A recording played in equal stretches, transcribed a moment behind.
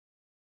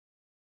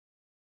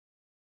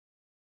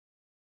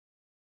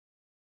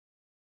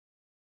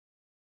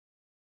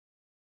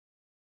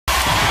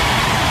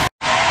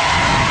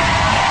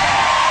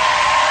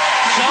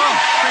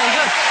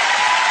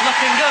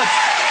looking good.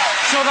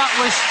 So that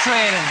was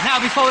training. Now,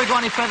 before we go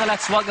any further,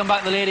 let's welcome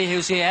back the lady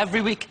who's here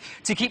every week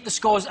to keep the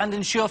scores and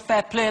ensure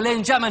fair play. Ladies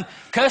and gentlemen,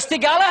 Kirsty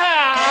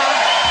Gallagher!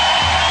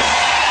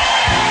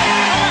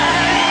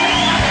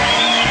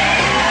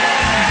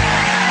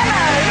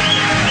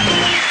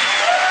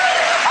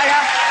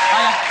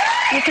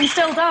 You can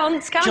still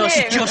dance, can't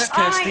you? Just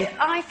Kirsty.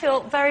 I feel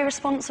very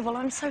responsible.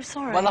 I'm so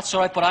sorry. Well, that's all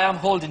right, but I am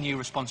holding you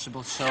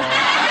responsible, so...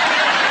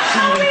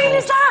 How mean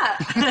is that?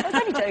 I was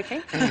only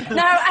joking.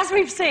 Now, as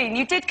we've seen,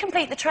 you did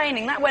complete the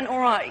training. That went all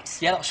right.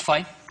 Yeah, that was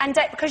fine. And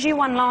Dec, because you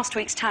won last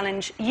week's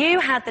challenge, you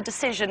had the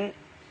decision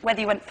whether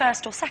you went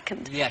first or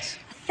second. Yes.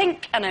 I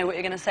think I know what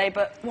you're going to say,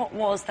 but what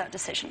was that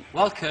decision?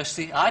 Well,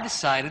 Kirsty, I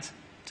decided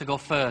to go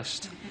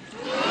first.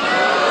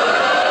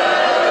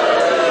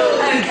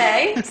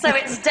 OK, so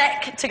it's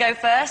Dec to go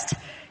first.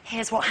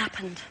 Here's what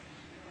happened.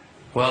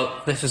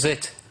 Well, this is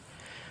it.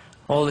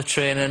 All the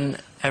training,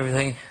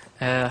 everything,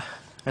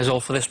 is all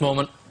for this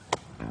moment.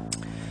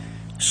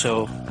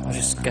 So, I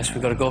just guess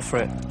we've got to go for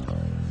it.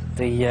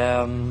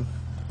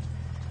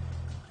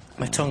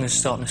 My tongue is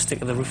starting to stick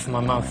to the roof of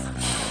my mouth.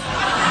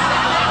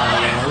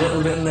 I'm a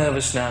little bit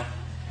nervous now.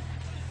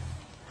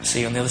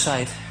 See you on the other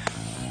side.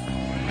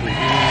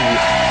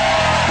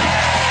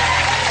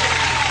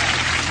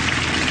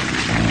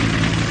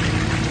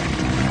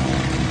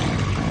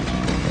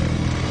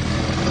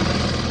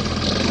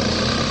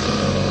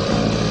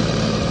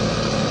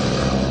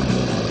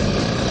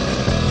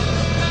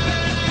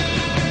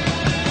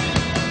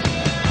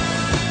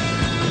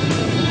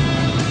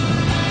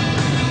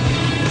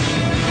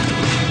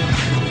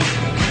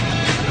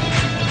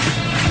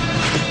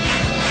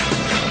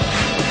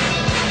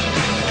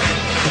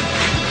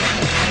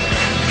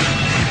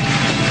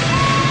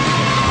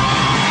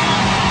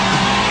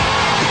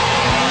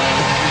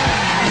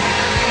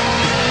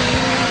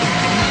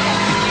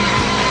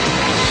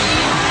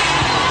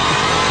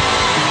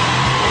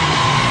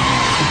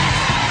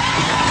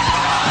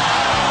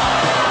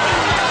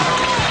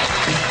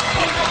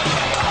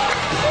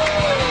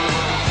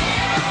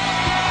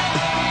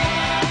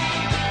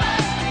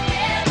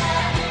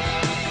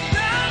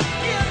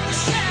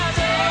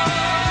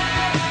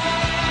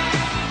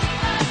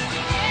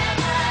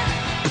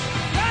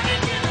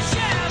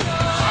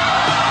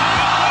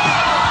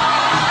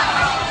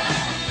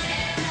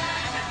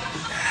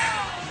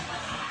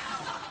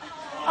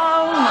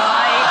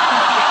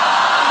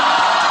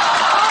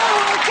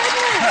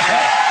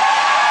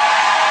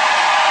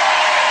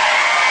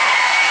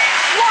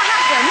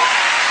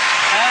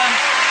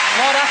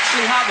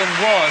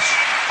 Was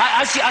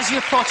as you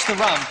approach the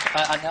ramp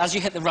and as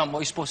you hit the ramp, what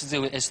you're supposed to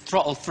do is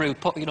throttle through,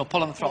 pull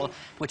on the throttle,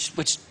 which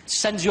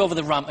sends you over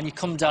the ramp, and you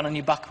come down on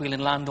your back wheel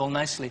and land all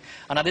nicely.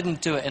 And I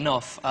didn't do it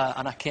enough,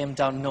 and I came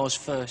down nose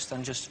first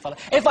and just fell.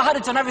 If I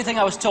had done everything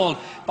I was told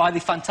by the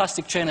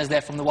fantastic trainers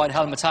there from the White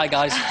Helmet, hi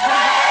guys. If I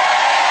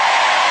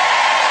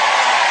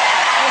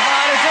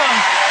had done,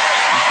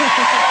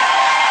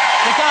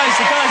 the guys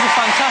are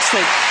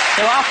fantastic.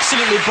 They were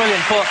absolutely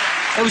brilliant, but.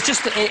 It was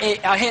just,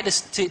 I hate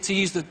to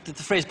use the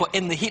phrase, but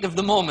in the heat of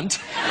the moment,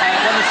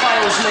 when the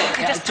fire was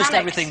lit, just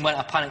everything went,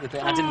 I panicked a bit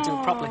and I didn't do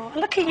it properly.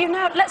 Look at you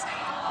now. Let's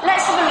have a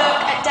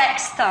look at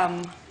Dec's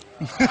thumb.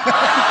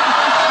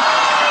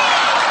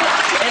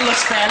 It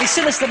looks fairly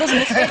sinister, doesn't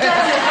it? It does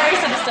look very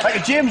sinister. Like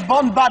a James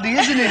Bond baddie,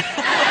 isn't it?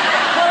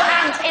 Well,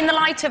 and in the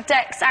light of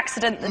Dec's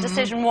accident, the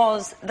decision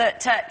was that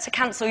to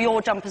cancel your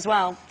jump as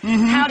well.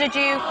 How did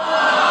you feel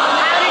about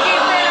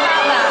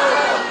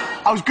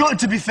that? I was gutted,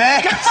 to be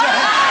fair.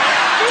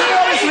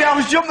 Honestly, I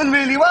was jumping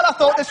really well. I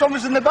thought this one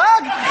was in the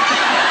bag.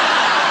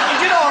 And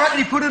you know, I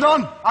reckon he put it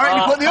on. I reckon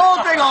he put the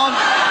whole thing on.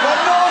 Went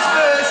nose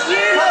first.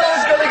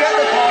 Carlo's going to get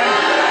the point.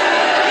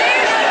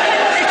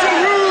 It's a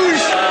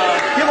ruse.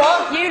 You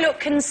what? You look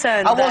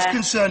concerned. I was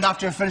concerned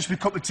after I finished my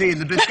cup of tea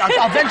and the biscuit.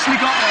 I eventually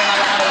got there and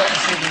I had a look to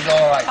see if it was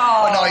all right.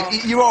 Oh. But no,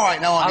 you're all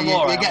right now, aren't you?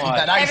 You're getting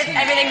better.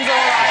 Everything's all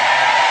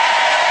right.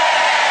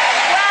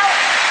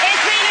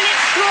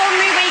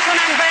 Extraordinary week on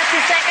Ant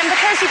vs Dec, and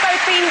because you've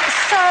both been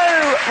so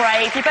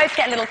brave, you both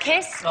get a little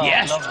kiss. Oh,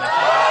 yes.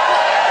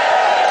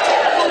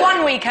 For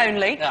 1 week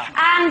only. Yeah.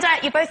 And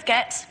you both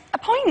get a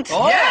point.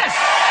 Oh. Yes!